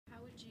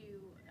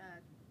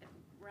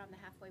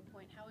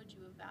point, how would you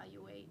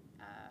evaluate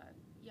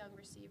young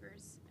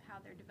receivers, how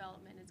their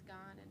development has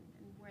gone, and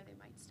where they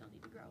might still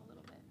need to grow a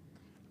little bit?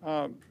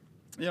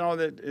 You know,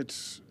 that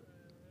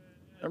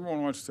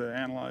everyone wants to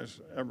analyze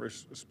every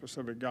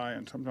specific guy,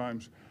 and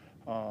sometimes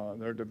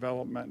their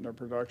development and their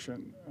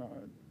production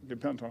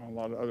depends on a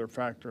lot of other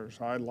factors.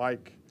 I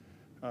like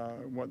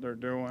what they're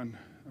doing.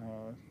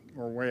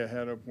 We're way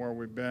ahead of where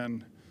we've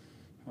been.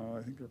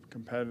 I think they're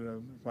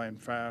competitive, playing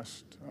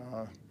fast.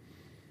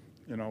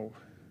 You know,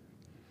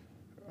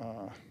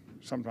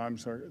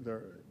 sometimes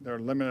they're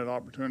limited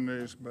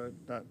opportunities, but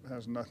that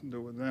has nothing to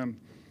do with them.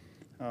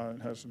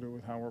 It has to do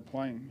with how we're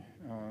playing.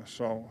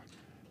 So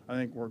I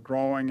think we're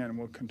growing and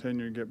we'll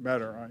continue to get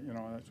better. You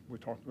know, we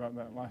talked about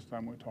that last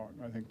time we talked.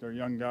 I think they're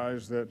young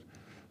guys that,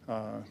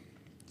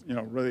 you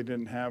know, really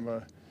didn't have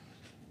a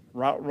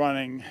route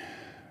running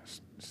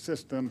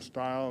system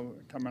style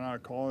coming out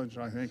of college.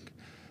 I think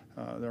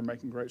they're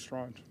making great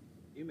strides.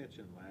 You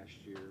mentioned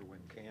last year when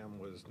Cam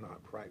was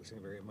not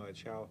practicing very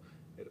much, how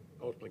it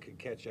ultimately could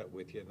catch up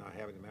with you, not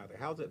having him out there.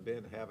 How's it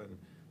been having,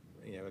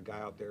 you know, a guy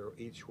out there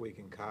each week,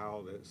 and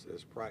Kyle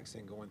that's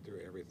practicing, going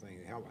through everything?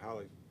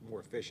 How more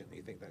efficient do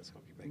you think that's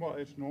helped you make? Well,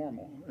 it's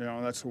normal. You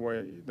know, that's the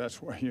way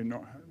you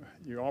know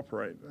you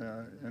operate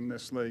in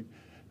this league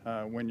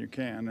when you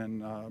can,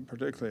 and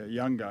particularly a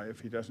young guy,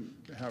 if he doesn't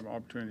have an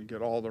opportunity to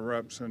get all the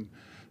reps and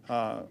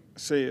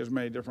see as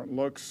many different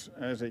looks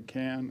as he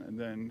can, and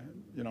then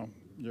you know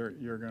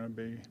you're going to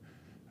be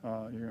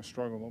you're going to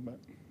struggle a little bit.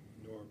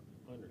 Norv,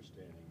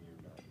 understanding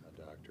you're not a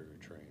doctor or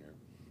trainer,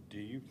 do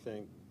you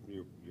think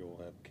you'll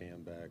have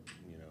Cam back,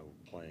 you know,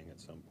 playing at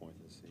some point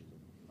this season?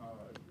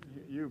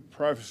 You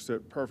prefaced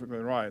it perfectly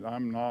right.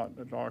 I'm not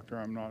a doctor.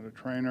 I'm not a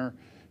trainer.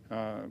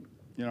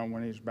 You know,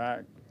 when he's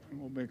back,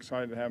 we'll be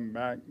excited to have him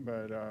back.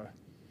 But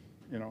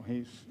you know,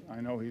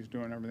 I know he's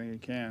doing everything he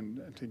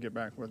can to get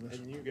back with us.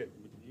 And you get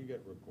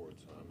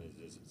reports on him.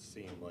 Does it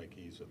seem like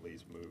he's at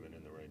least moving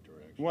in the right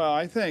direction? Well,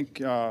 I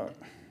think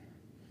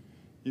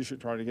you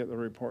should try to get the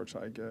reports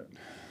I get. Okay.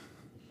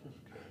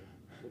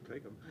 We'll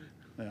take them.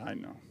 Yeah, I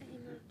know.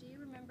 Do you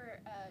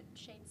remember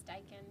Shane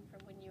Steichen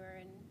from when you were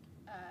in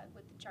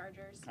with the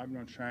Chargers? I've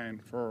known Shane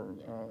for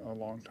a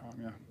long time,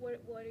 yeah.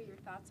 What are your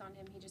thoughts on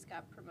him? He just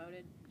got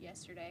promoted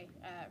yesterday,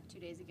 2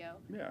 days ago.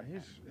 Yeah,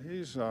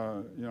 he's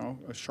you know,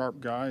 a sharp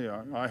guy.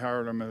 I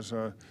hired him as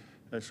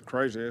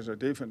crazy as a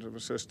defensive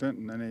assistant,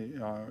 and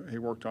then he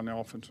worked on the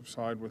offensive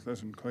side with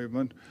us in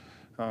Cleveland.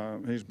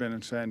 He's been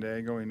in San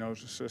Diego. He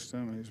knows the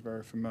system. He's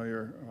very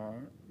familiar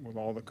with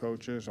all the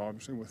coaches.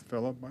 Obviously, with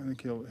Philip, I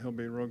think he'll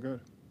be real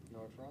good.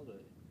 Norv, for all the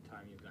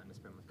time you've gotten to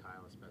spend with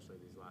Kyle, especially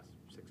these last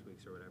 6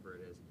 weeks or whatever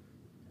it is,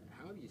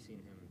 how have you seen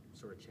him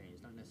sort of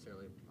change? Not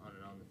necessarily on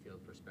and on the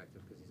field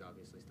perspective, because he's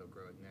obviously still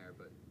growing there,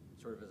 but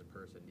sort of as a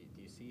person,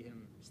 do you see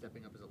him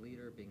stepping up as a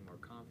leader, being more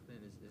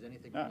confident? Is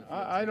anything?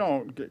 I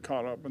don't get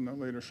caught up in the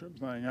leadership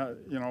thing.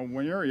 You know,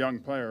 when you're a young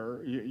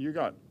player, you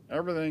got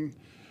everything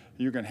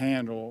you can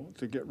handle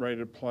to get ready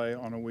to play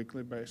on a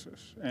weekly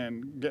basis.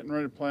 And getting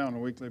ready to play on a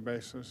weekly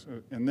basis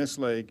in this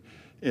league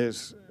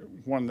is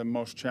one of the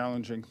most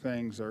challenging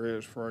things there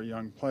is for a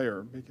young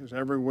player, because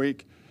every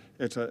week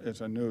it's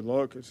a new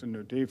look, it's a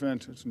new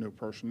defense, it's new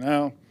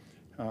personnel.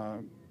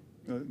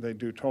 They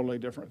do totally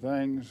different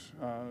things.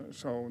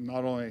 So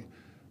not only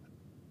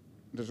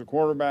does the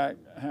quarterback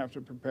have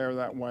to prepare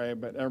that way,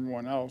 but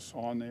everyone else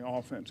on the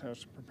offense has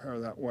to prepare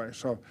that way.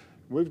 So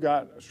we've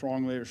got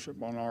strong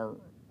leadership on our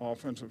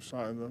offensive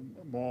side of the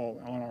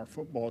ball on our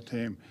football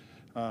team.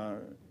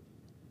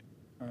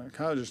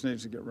 Kyle just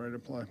needs to get ready to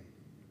play.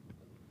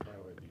 How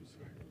have you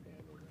seen him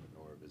handle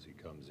Norv as he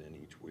comes in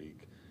each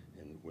week,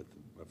 and with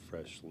a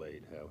fresh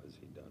slate, how has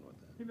he done with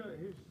that?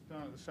 He's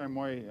done it the same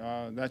way.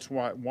 That's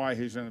why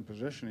he's in the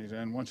position he's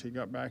in. Once he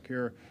got back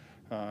here,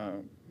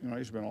 you know,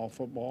 he's been all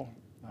football.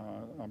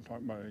 I'm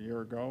talking about a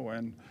year ago,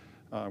 and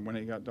when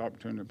he got the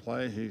opportunity to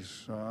play,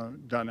 he's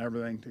done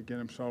everything to get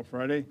himself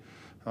ready.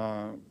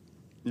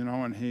 You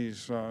know, and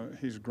he's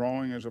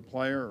growing as a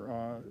player.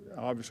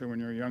 Obviously, when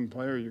you're a young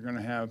player, you're going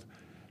to have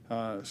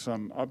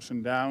some ups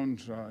and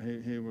downs.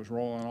 He was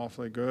rolling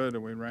awfully good,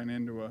 and we ran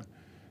into a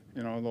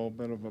little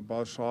bit of a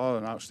buzzsaw,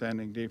 an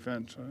outstanding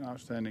defense, an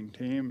outstanding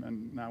team,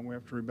 and now we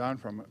have to rebound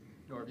from it.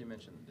 Norv, you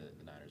mentioned the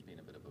Niners being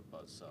a bit of a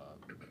buzzsaw.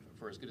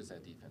 For as good as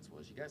that defense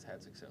was, you guys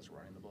had success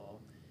running the ball.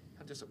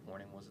 How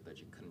disappointing was it that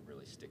you couldn't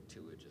really stick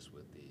to it just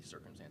with the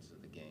circumstances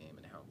of the game,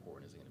 and how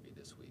important is it going to be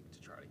this week to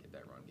try to get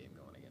that run game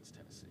going against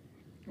Tennessee?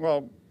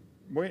 Well,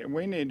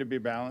 we need to be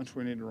balanced.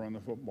 We need to run the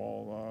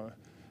football.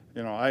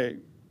 You know, I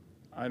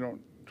don't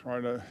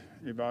try to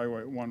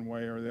evaluate one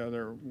way or the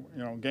other.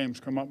 You know, games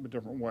come up a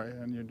different way,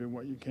 and you do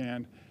what you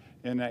can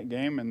in that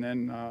game. And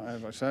then,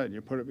 as I said, you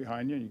put it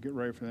behind you, and you get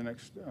ready for the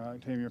next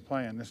team you're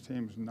playing. This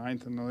team's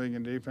 9th in the league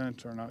in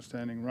defense, or an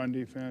outstanding run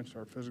defense,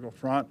 or physical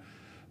front.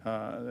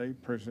 They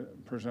present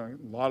a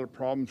lot of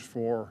problems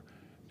for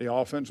the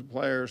offensive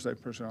players. They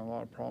present a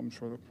lot of problems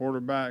for the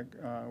quarterback.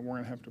 We're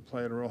going to have to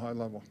play at a real high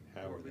level.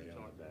 How are they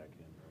on the back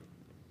end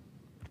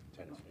of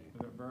Tennessee?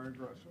 They're very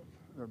aggressive.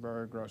 They're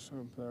very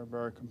aggressive. They're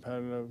very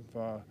competitive.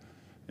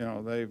 You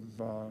know,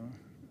 they've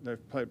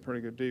they've played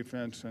pretty good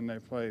defense, and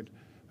they've played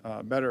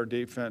better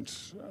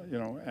defense,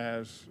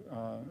 as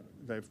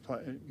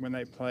when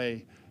they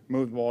play,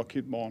 move the ball,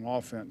 keep the ball on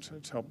offense,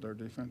 it's helped their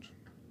defense.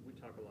 We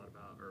talk a lot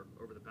about, or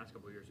over the past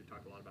couple of years, we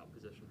talked a lot about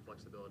position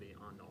flexibility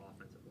on the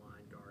offensive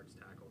line, guards,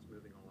 tackles,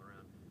 moving all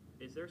around.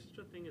 Is there such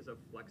a thing as a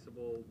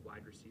flexible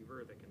wide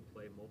receiver that can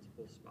play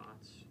multiple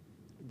spots?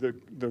 The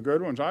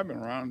good ones I've been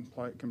around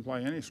can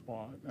play any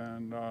spot,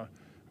 and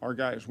our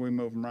guys, we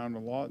move them around a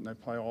lot, and they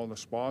play all the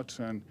spots,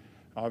 and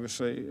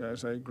obviously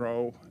as they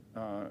grow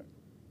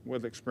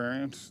with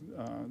experience,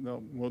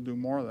 we'll do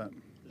more of that.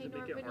 Does it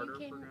make it harder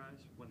for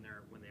guys when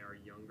they are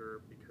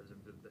younger because of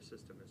the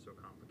system is so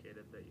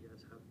complicated that you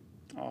guys have?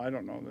 Oh, I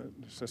don't know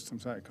that the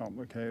system's that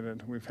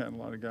complicated. We've had a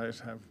lot of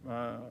guys have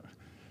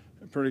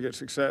pretty good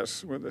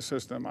success with the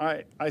system.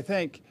 I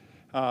think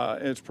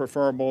it's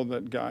preferable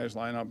that guys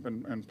line up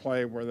and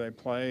play where they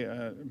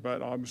play,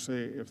 but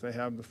obviously if they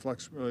have the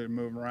flexibility to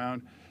move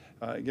around,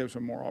 it gives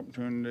them more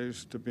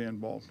opportunities to be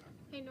involved.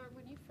 Hey, Norv,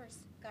 when you first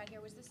got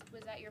here, was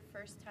that your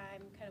first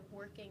time kind of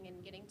working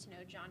and getting to know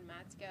John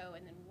Matsko,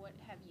 and then what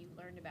have you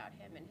learned about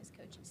him and his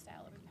coaching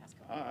style over the past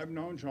couple of years? I've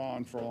known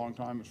John for a long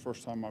time. It's the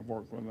first time I've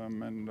worked with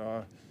him,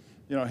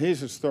 and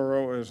he's as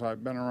thorough as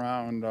I've been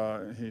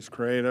around. He's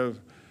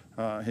creative.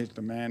 He's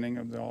demanding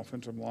of the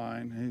offensive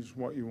line. He's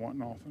what you want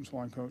in an offensive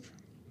line coach.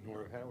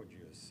 Norv, how would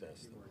you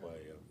assess the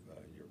play of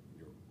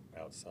your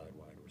outside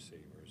wide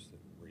receivers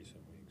in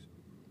recent weeks?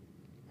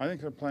 I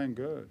think they're playing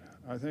good.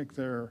 I think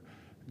they're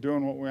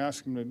doing what we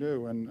ask them to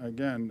do. And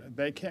again,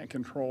 they can't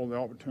control the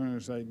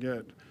opportunities they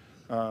get.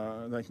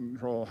 They can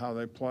control how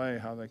they play,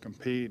 how they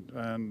compete,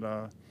 and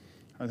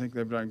I think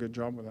they've done a good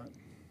job with that.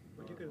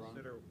 Would you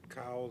consider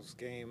Kyle's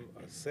game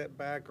a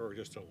setback or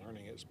just a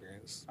learning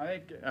experience?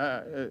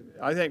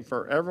 I think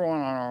for everyone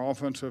on our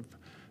offensive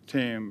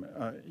team,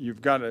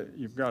 you've got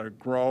to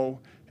grow,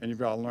 and you've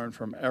got to learn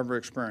from every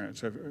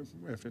experience.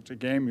 If it's a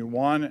game you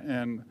won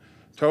in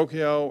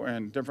Tokyo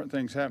and different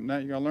things happen,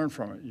 you got to learn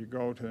from it. You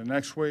go to the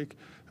next week.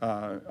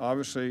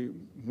 Obviously,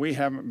 we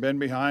haven't been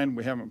behind.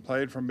 We haven't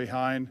played from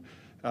behind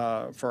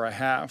for a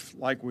half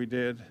like we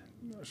did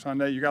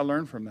Sunday. You got to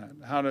learn from that.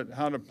 How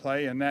to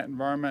play in that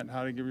environment.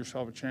 How to give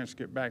yourself a chance to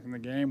get back in the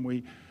game.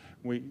 We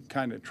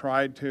kind of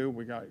tried to.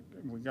 We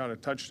got a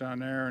touchdown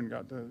there and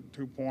got the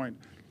 2-point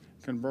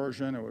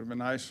conversion. It would have been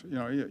nice.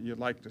 You'd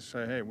like to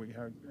say, hey, we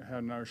had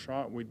another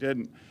shot. We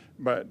didn't.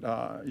 But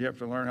you have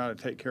to learn how to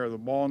take care of the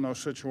ball in those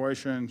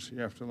situations.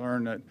 You have to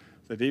learn that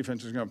the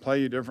defense is going to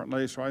play you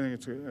differently. So I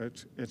think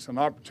it's an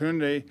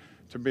opportunity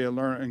to be a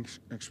learning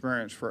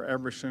experience for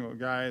every single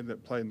guy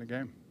that played in the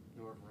game.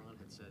 Norv, Ron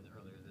had said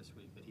earlier this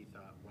week that he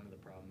thought one of the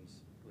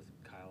problems with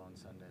Kyle on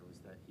Sunday was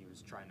that he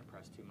was trying to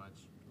press too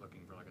much,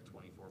 looking for like a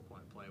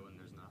 24-point play when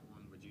there's not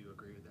one. Would you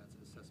agree with that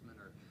assessment?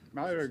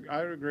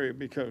 I would agree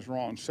because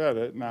Ron said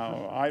it.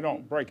 Now, I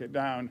don't break it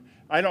down.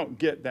 I don't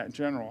get that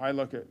general. I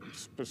look at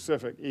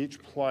specific each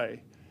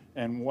play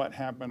and what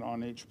happened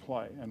on each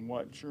play and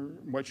what's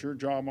your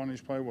job on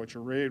each play, what's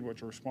your read,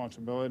 what's your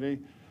responsibility,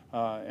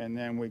 and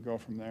then we go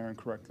from there and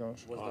correct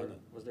those.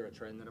 Was there a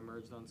trend that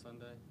emerged on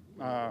Sunday?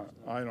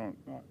 I don't.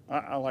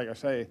 Like I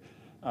say,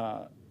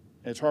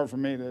 it's hard for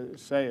me to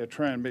say a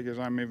trend because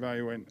I'm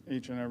evaluating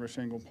each and every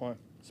single play.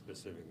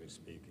 Specifically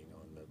speaking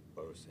on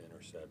the Bosa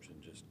interception,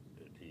 just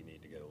did he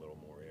need to get a little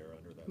more air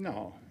under that?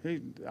 No,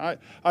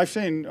 I've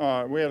seen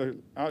we had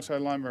an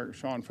outside linebacker,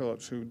 Sean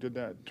Phillips, who did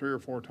that 3 or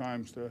 4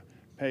 times to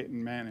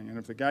Peyton Manning, and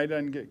if the guy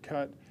doesn't get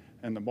cut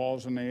and the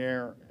ball's in the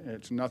air,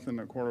 it's nothing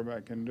the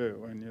quarterback can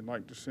do, and you'd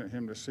like to see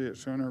him to see it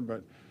sooner,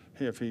 but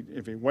if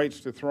he waits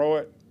to throw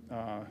it,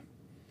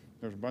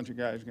 there's a bunch of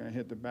guys going to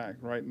hit the back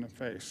right in the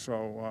face.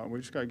 So we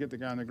just got to get the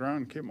guy on the ground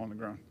and keep him on the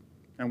ground,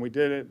 and we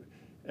did it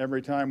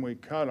every time we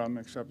cut him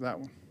except that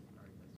one.